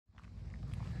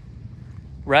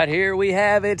Right here we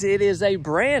have it. It is a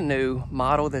brand new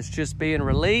model that's just being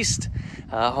released,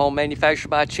 home manufactured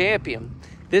by Champion.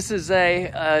 This is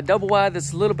a double wide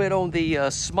that's a little bit on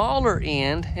the smaller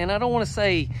end, and I don't want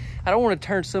to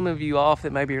turn some of you off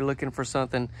that maybe you're looking for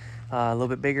something a little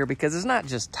bit bigger, because it's not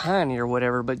just tiny or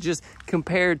whatever, but just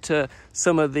compared to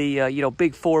some of the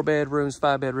big 4-bedrooms,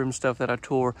 5-bedroom stuff that I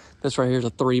tour. This right here is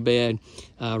a 3-bed.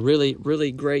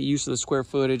 Really great use of the square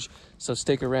footage. So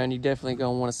stick around. You definitely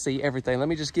gonna want to see everything. Let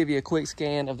me just give you a quick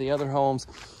scan of the other homes.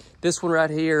 This one right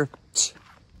here,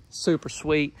 super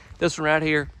sweet. This one right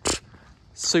here,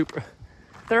 super.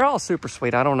 They're all super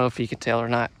sweet. I don't know if you can tell or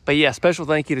not. But yeah, special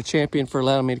thank you to Champion for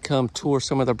allowing me to come tour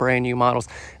some of the brand new models.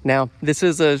 Now, this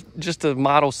is just a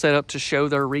model set up to show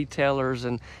their retailers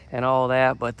and all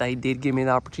that, but they did give me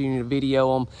the opportunity to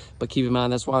video them. But keep in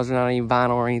mind, that's why there's not any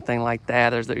vinyl or anything like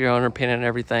that. There's your underpinning and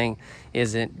everything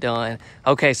isn't done.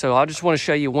 Okay, so I just want to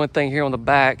show you one thing here on the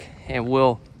back, and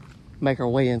we'll make our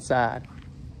way inside.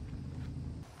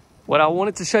 What I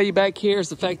wanted to show you back here is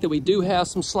the fact that we do have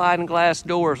some sliding glass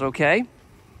doors, okay?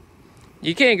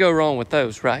 You can't go wrong with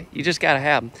those, right? You just got to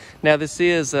have them. Now, this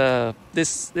is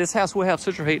this house will have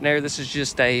central heat and air. This is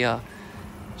just a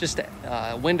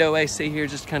window AC here,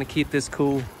 just to kind of keep this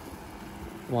cool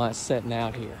while it's setting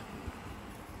out here.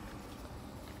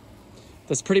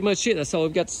 That's pretty much it. That's all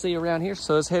we've got to see around here.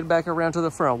 So let's head back around to the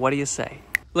front. What do you say?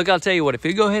 Look, I'll tell you what. If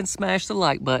you go ahead and smash the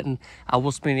like button, I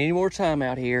won't spend any more time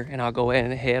out here, and I'll go ahead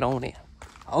and head on in.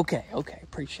 Okay,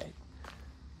 appreciate it.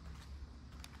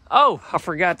 Oh, I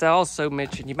forgot to also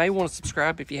mention, you may want to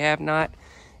subscribe if you have not.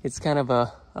 It's kind of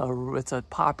it's a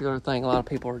popular thing. A lot of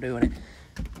people are doing it.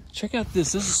 Check out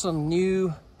this. This is some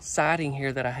new siding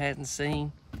here that I hadn't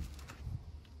seen.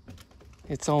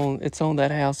 It's on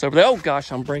that house over there. Oh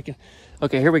gosh, I'm breaking.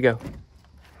 Okay, here we go.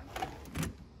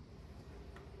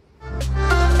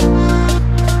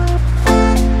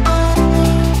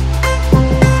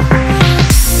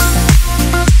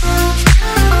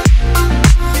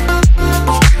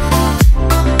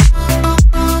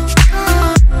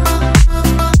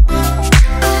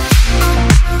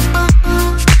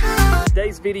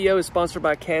 Video is sponsored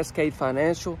by Cascade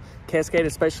Financial. Cascade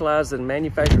has specialized in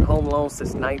manufactured home loans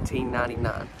since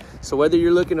 1999. So whether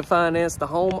you're looking to finance the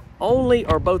home only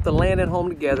or both the land and home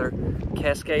together,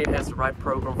 Cascade has the right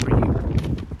program for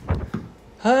you.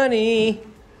 Honey,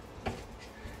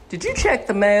 did you check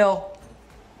the mail?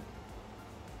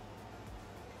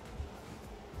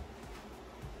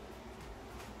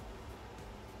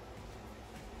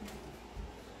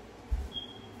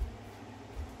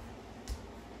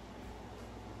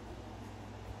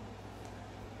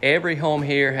 Every home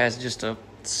here has just a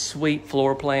sweet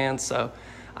floor plan, so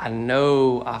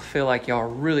I feel like y'all are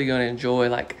really gonna enjoy.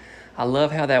 Like, I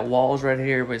love how that wall's right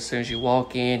here, but as soon as you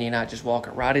walk in, you're not just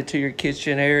walking right into your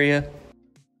kitchen area.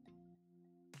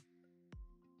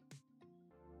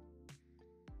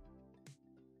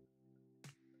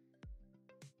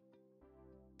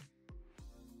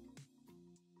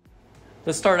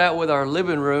 Let's start out with our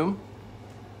living room.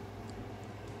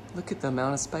 Look at the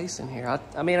amount of space in here.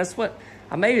 I mean, that's what,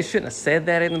 I maybe shouldn't have said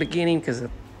that in the beginning because it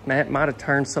might have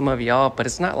turned some of you off, but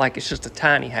it's not like it's just a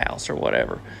tiny house or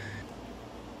whatever.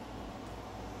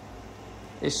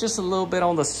 It's just a little bit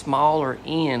on the smaller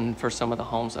end for some of the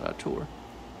homes that I tour.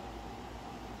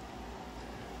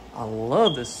 I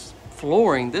love this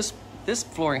flooring. This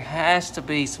flooring has to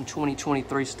be some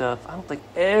 2023 stuff. I don't think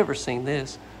I've ever seen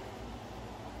this.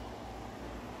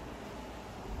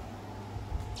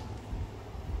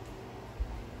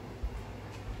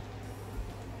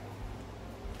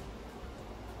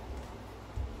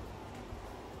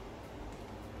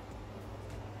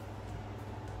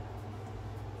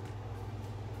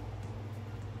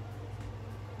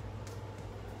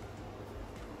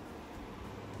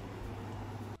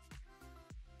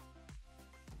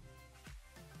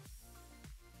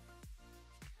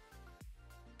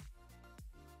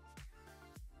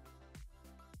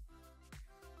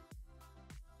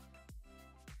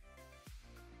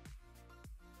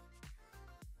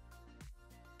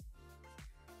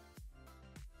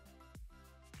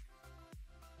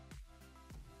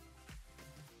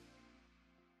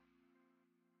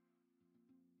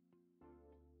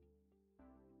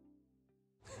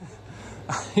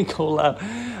 I ain't gonna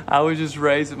lie, I was just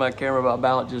raising my camera, my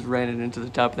mallet just ran it into the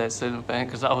top of that ceiling fan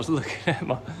because I was looking at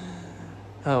my,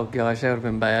 oh gosh, that would have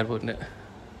been bad, wouldn't it?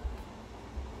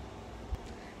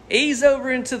 Ease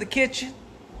over into the kitchen.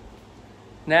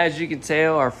 Now, as you can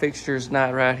tell, our fixture's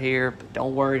not right here, but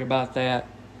don't worry about that.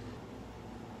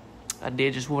 I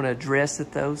did just want to address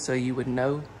it though, so you would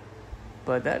know.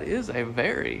 But that is a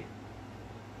very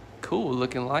cool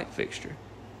looking light fixture.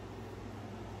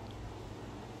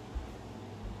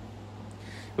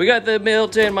 We got the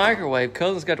built-in microwave.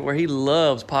 Cousin's got to where he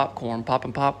loves popcorn,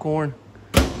 popping popcorn.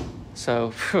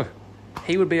 So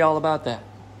he would be all about that.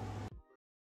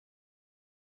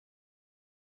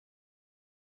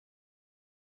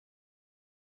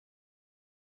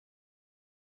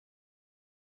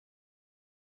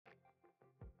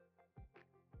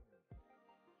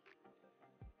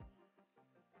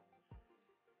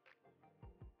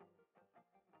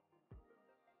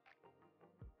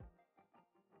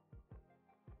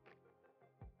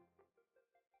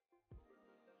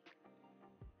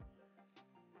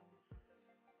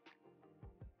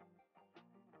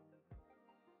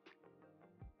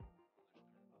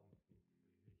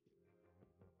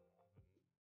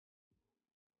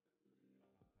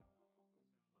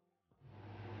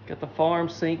 Got the farm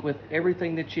sink with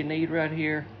everything that you need right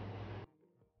here.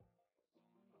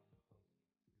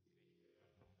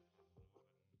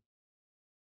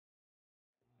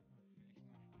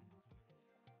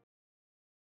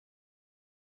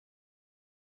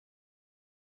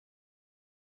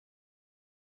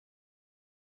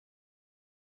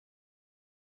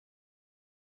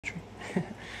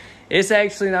 It's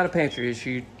actually not a pantry, it's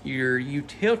your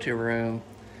utility room.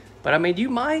 But I mean, you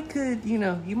might could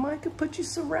put you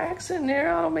some racks in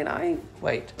there. I mean,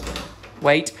 wait.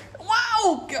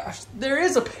 Wow, gosh, there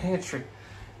is a pantry.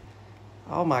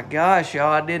 Oh my gosh,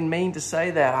 y'all, I didn't mean to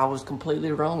say that. I was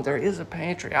completely wrong. There is a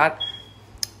pantry. I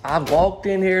walked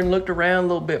in here and looked around a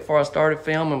little bit before I started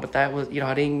filming, but that was,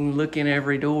 I didn't look in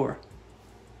every door.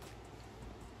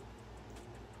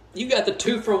 You got the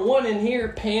 2-for-1 in here,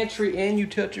 pantry and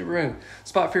utility room.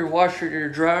 Spot for your washer and your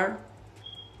dryer.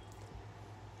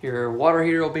 Your water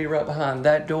heater will be right behind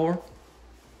that door.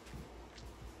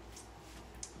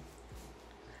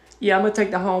 Yeah, I'm gonna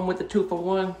take the home with the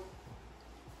 2-for-1.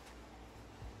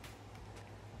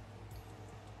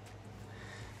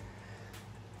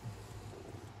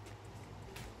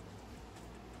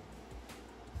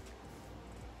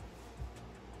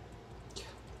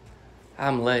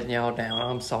 I'm letting y'all down.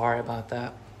 I'm sorry about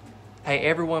that. Hey,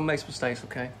 everyone makes mistakes,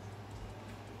 okay?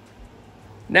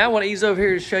 Now I want to ease over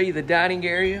here to show you the dining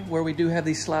area where we do have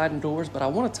these sliding doors, but I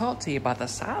want to talk to you about the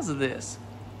size of this.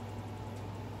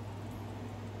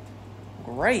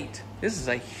 Great. This is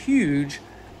a huge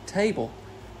table.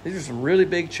 These are some really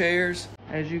big chairs,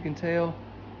 as you can tell.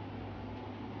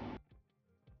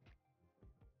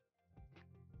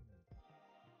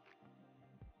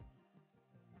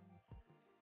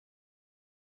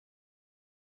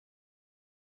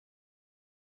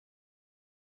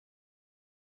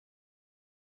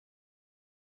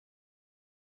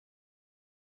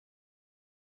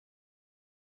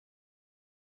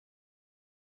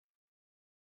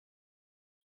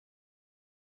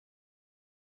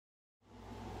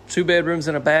 Two bedrooms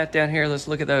and a bath down here. Let's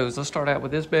look at those. Let's start out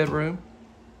with this bedroom.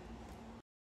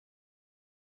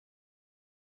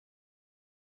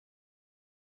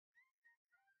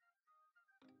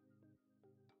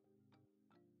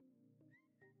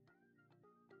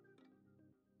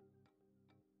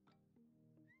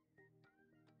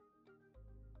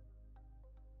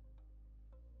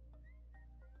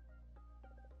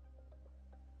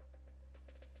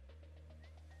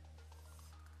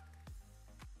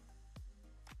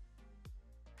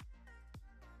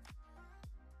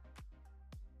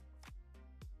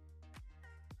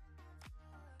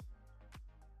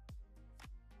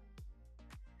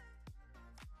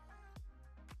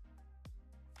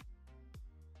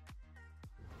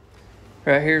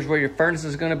 Right here's where your furnace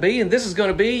is going to be, and this is going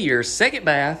to be your second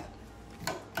bath.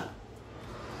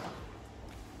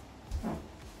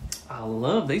 I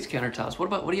love these countertops.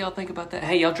 What do y'all think about that?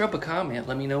 Hey, y'all drop a comment.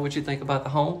 Let me know what you think about the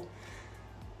home.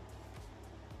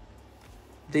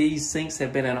 These sinks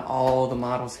have been in all the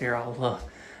models here. I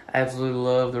absolutely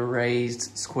love the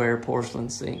raised square porcelain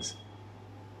sinks.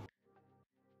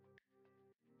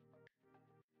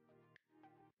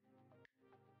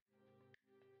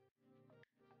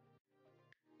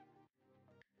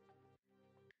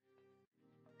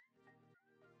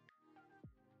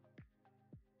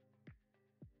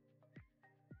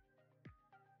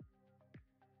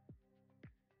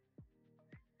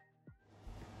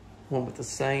 One with the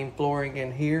same flooring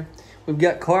in here. We've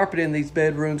got carpet in these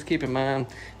bedrooms. Keep in mind,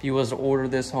 if you was to order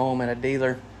this home at a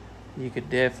dealer, you could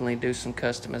definitely do some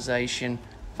customization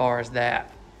as far as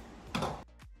that.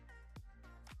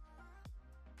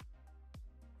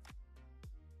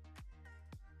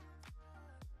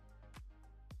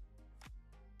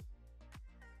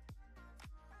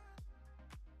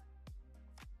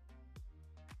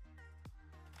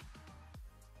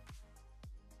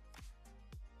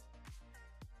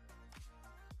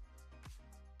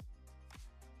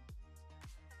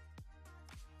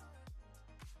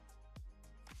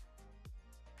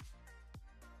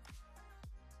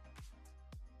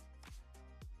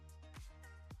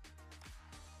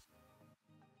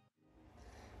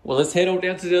 Well, let's head on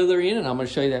down to the other end and I'm gonna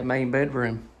show you that main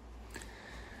bedroom.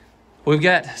 We've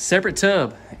got separate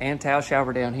tub and towel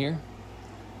shower down here.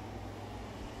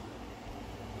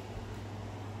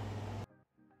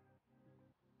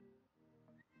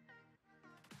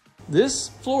 This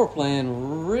floor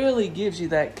plan really gives you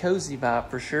that cozy vibe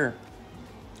for sure.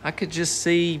 I could just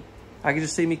see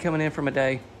me coming in from a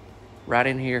day right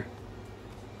in here.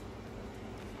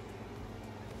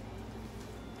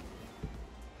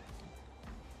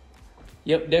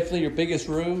 Yep, definitely your biggest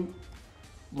room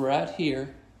right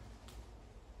here.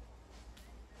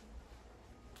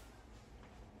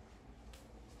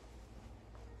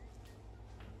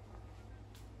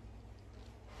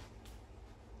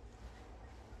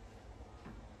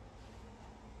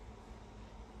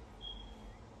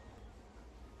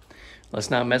 Let's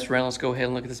not mess around. Let's go ahead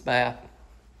and look at this bath.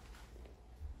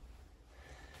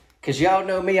 Because y'all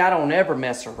know me, I don't ever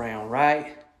mess around,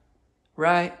 right?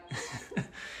 Right?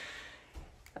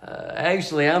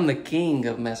 Actually, I'm the king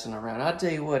of messing around. I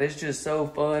tell you what, it's just so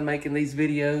fun making these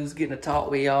videos, getting to talk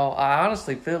with y'all. I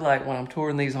honestly feel like when I'm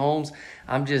touring these homes,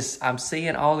 I'm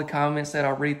seeing all the comments that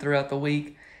I read throughout the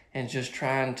week and just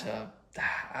trying to,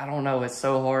 I don't know, it's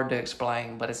so hard to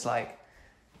explain, but it's like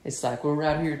we're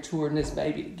right here touring this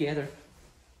baby together.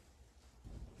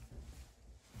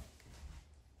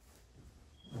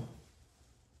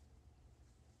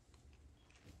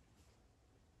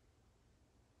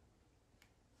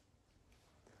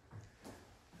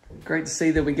 Great to see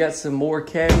that we got some more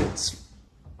cabinets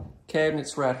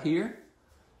right here.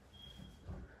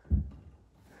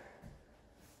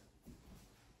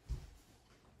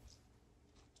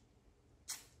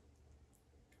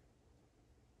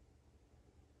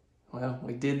 Well,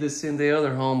 we did this in the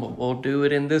other home, but we'll do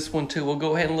it in this one too. We'll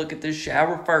go ahead and look at this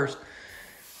shower first,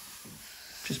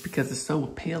 just because it's so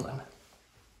appealing.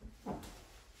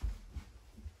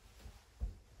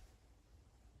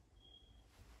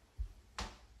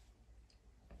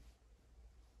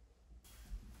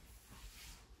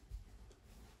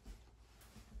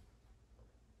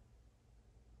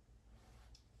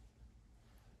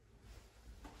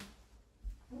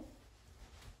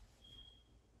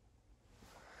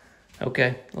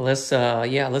 Okay, let's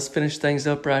finish things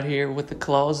up right here with the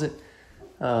closet.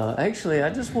 Actually, I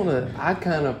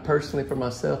kind of personally for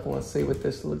myself want to see what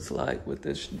this looks like with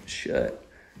this shut.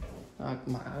 I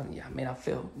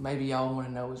feel maybe y'all want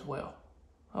to know as well.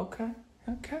 Okay.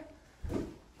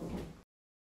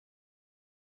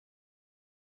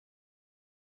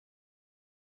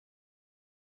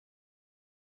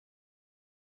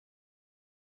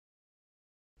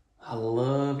 I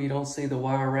love you don't see the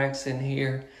wire racks in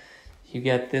here. You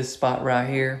got this spot right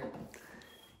here.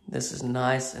 This is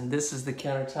nice, and this is the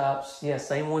countertops. Yeah,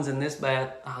 same ones in this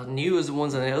bath. I knew it was the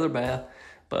ones in the other bath,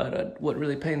 but I wasn't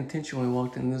really paying attention when we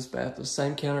walked in this bath. The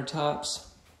same countertops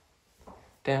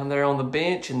down there on the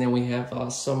bench, and then we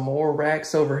have some more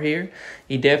racks over here.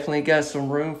 You definitely got some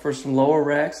room for some lower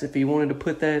racks if you wanted to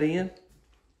put that in.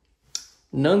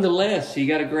 Nonetheless, you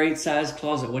got a great sized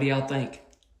closet. What do y'all think?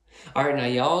 All right, now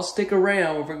y'all stick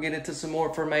around. We're gonna get into some more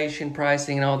information,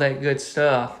 pricing, and all that good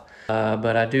stuff.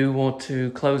 But I do want to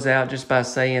close out just by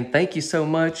saying thank you so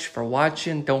much for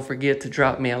watching. Don't forget to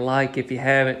drop me a like if you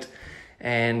haven't.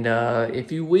 And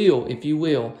if you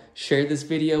will, share this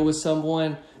video with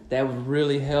someone. That would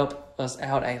really help us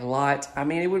out a lot. I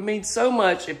mean, it would mean so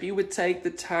much if you would take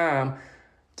the time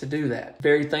to do that.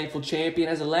 Very thankful Champion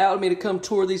has allowed me to come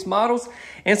tour these models,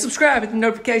 and subscribe, hit the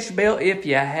notification bell if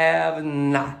you have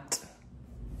not.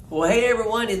 Well, hey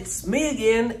everyone, it's me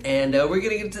again, and we're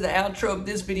gonna get to the outro of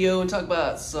this video and talk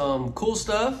about some cool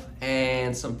stuff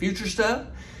and some future stuff.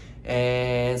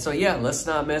 And so yeah, let's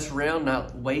not mess around,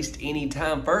 not waste any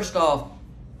time. First off,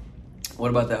 what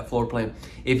about that floor plan?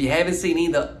 If you haven't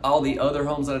seen all the other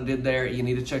homes that I did there, you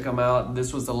need to check them out.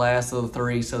 This was the last of the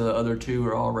 3, so the other 2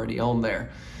 are already on there.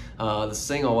 The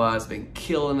single wide's been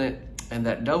killing it, and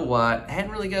that double wide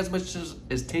hadn't really got as much as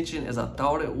attention as I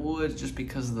thought it would, just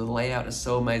because the layout is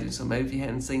so amazing. So maybe if you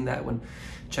hadn't seen that one,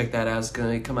 check that out. It's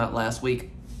gonna come out last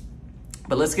week.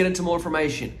 But let's get into more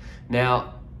information.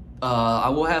 Now, I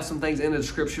will have some things in the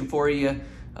description for you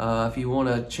if you want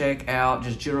to check out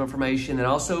just general information. And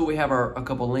also we have a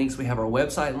couple links. We have our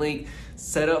website link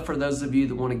set up for those of you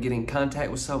that want to get in contact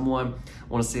with someone,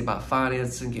 want to see about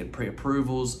financing, get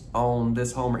pre-approvals on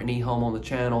this home or any home on the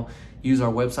channel. Use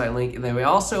our website link. And then we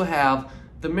also have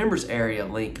the members area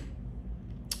link,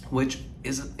 which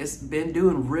it's been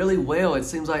doing really well. It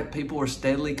seems like people are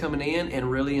steadily coming in and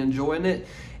really enjoying it.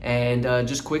 And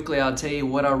just quickly, I'll tell you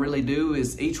what I really do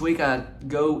is each week I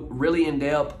go really in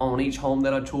depth on each home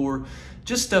that I tour,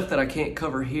 just stuff that I can't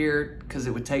cover here because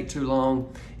it would take too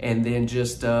long, and then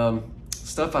just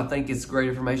stuff I think is great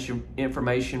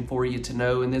information for you to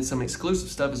know, and then some exclusive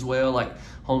stuff as well, like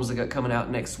homes I got coming out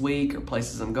next week, or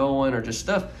places I'm going, or just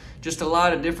a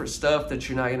lot of different stuff that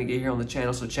you're not going to get here on the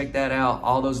channel. So check that out.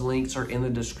 All those links are in the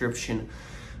description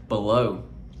below.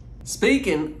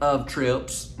 Speaking of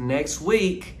trips, next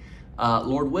week,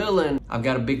 Lord willing, I've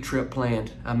got a big trip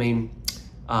planned. I mean,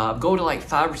 I'm going to like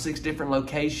 5 or 6 different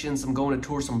locations. I'm going to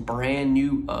tour some brand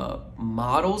new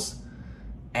models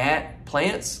at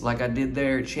plants like I did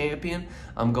there at Champion.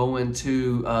 I'm going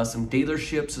to some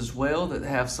dealerships as well that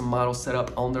have some models set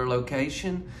up on their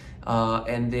location.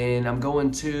 And then I'm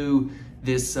going to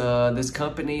this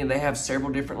company, and they have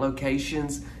several different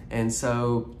locations. And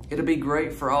so it'll be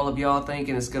great for all of y'all,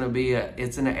 thinking it's going to be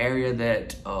it's in an area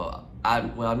that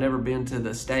I've never been to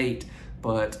the state,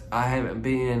 but I haven't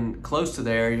been close to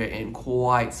the area in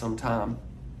quite some time.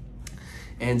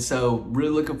 And so really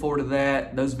looking forward to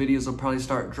that. Those videos will probably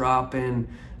start dropping,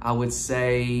 I would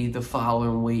say, the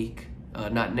following week.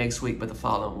 Not next week, but the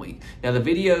following week. Now the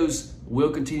videos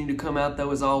will continue to come out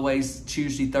though, as always,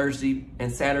 Tuesday, Thursday,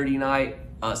 and Saturday night,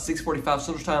 6:45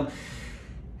 Central Time.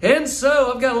 And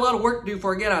so I've got a lot of work to do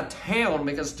before I get out of town,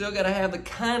 because I still got to have the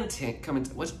content coming,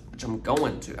 which I'm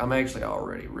going to. I'm actually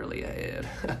already really ahead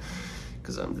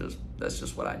because that's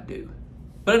just what I do.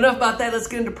 But enough about that. Let's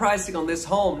get into pricing on this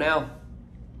home. Now,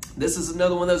 this is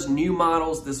another one of those new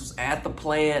models. This was at the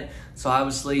plant, so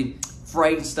obviously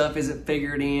freight and stuff isn't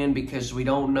figured in because we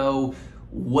don't know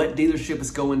what dealership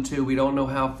it's going to. We don't know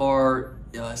how far,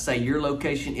 say, your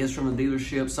location is from the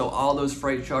dealership. So all those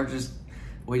freight charges,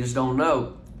 we just don't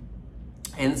know.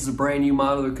 And this is a brand new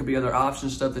model. There could be other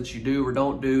options, stuff that you do or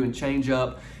don't do and change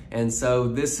up. And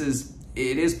so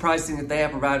it is pricing that they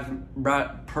have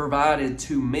provided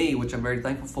to me, which I'm very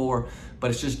thankful for,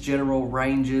 but it's just general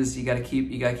ranges. You gotta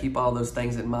keep all those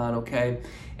things in mind, okay?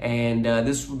 And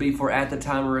this will be for at the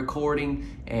time of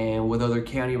recording, and with other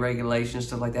county regulations,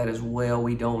 stuff like that as well.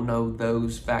 We don't know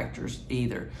those factors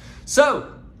either.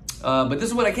 So, but this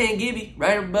is what I can give you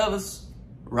right above us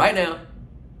right now.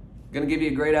 Gonna give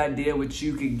you a great idea what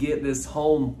you could get this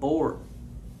home for.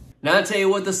 Now I tell you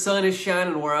what, the sun is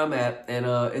shining where I'm at, and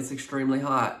it's extremely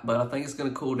hot, but I think it's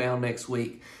gonna cool down next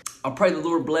week. I pray the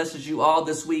Lord blesses you all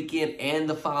this weekend and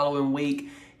the following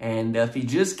week. And if you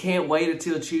just can't wait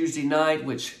until Tuesday night,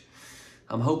 which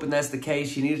I'm hoping that's the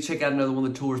case, you need to check out another one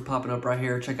of the tours popping up right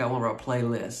here. Check out one of our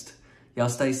playlists. Y'all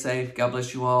stay safe. God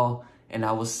bless you all, and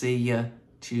I will see you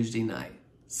Tuesday night.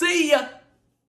 See ya!